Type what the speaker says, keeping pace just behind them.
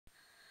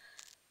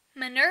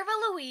Minerva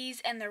Louise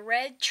and the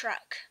Red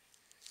Truck.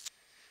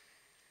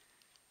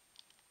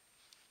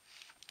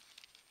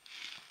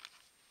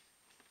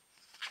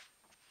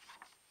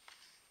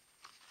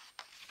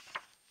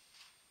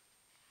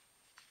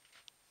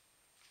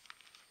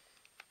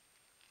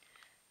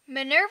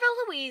 Minerva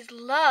Louise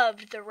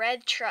loved the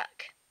red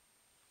truck.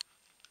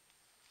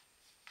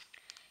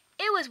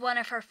 It was one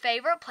of her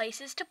favorite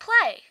places to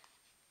play.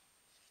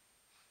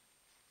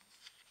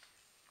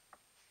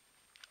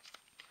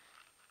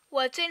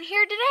 "What's in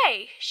here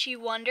today?" she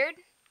wondered.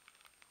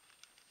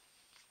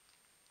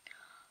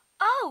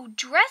 "Oh,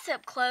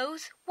 dress-up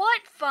clothes!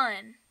 What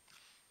fun!"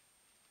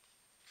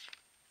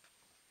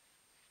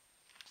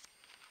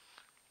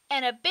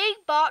 And a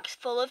big box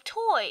full of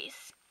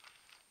toys.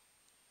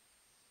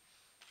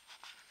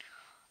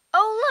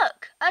 "Oh,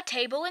 look, a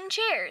table and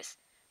chairs."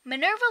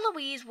 Minerva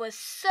Louise was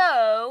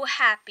so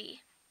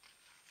happy.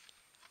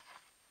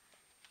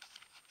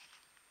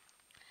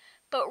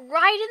 But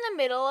right in the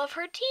middle of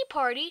her tea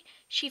party,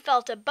 she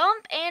felt a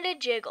bump and a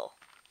jiggle.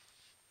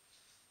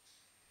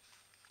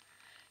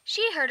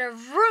 She heard a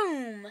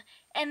vroom,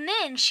 and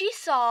then she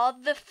saw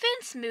the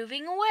fence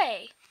moving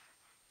away.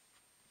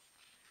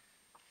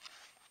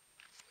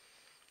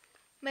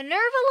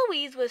 Minerva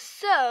Louise was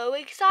so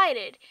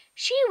excited.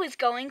 She was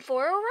going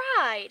for a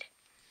ride.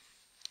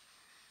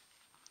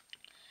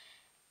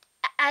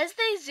 As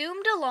they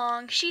zoomed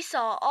along, she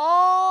saw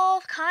all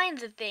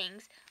kinds of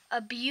things.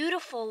 A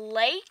beautiful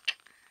lake,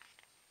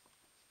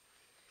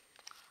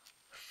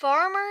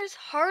 farmers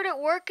hard at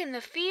work in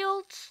the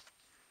fields,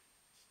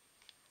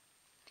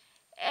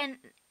 and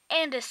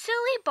a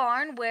silly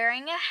barn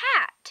wearing a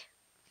hat.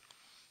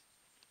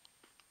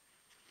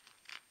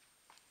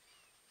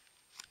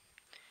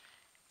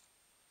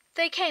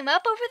 They came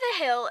up over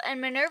the hill, and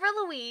Minerva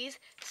Louise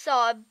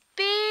saw a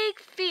big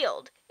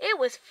field. It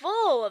was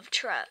full of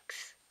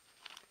trucks.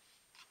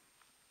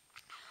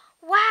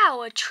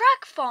 "Wow, a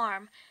truck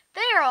farm!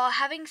 They are all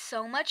having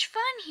so much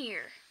fun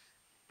here."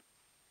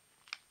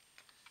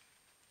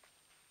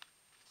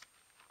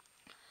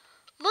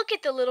 "Look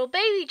at the little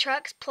baby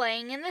trucks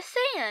playing in the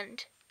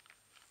sand.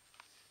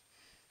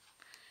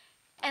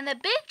 And the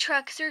big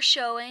trucks are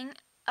showing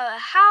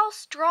how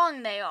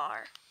strong they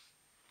are.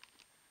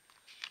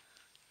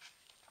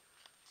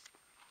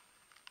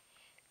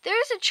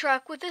 There's a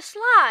truck with a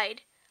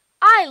slide.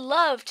 I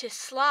love to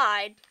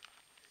slide.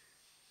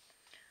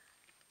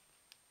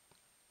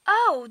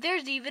 Oh,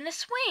 there's even a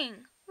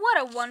swing. What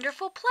a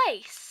wonderful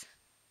place."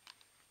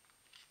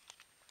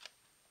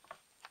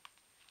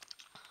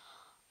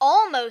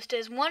 Almost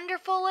as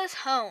wonderful as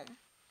home.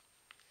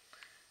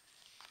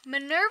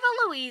 Minerva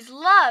Louise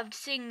loved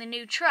seeing the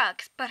new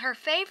trucks, but her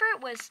favorite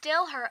was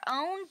still her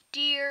own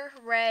dear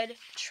red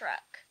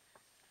truck.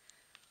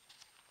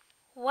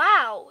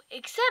 "Wow,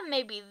 except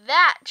maybe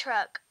that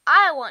truck.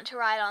 I want to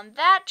ride on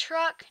that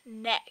truck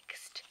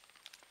next."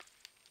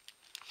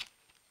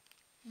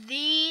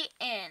 The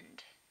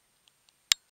end.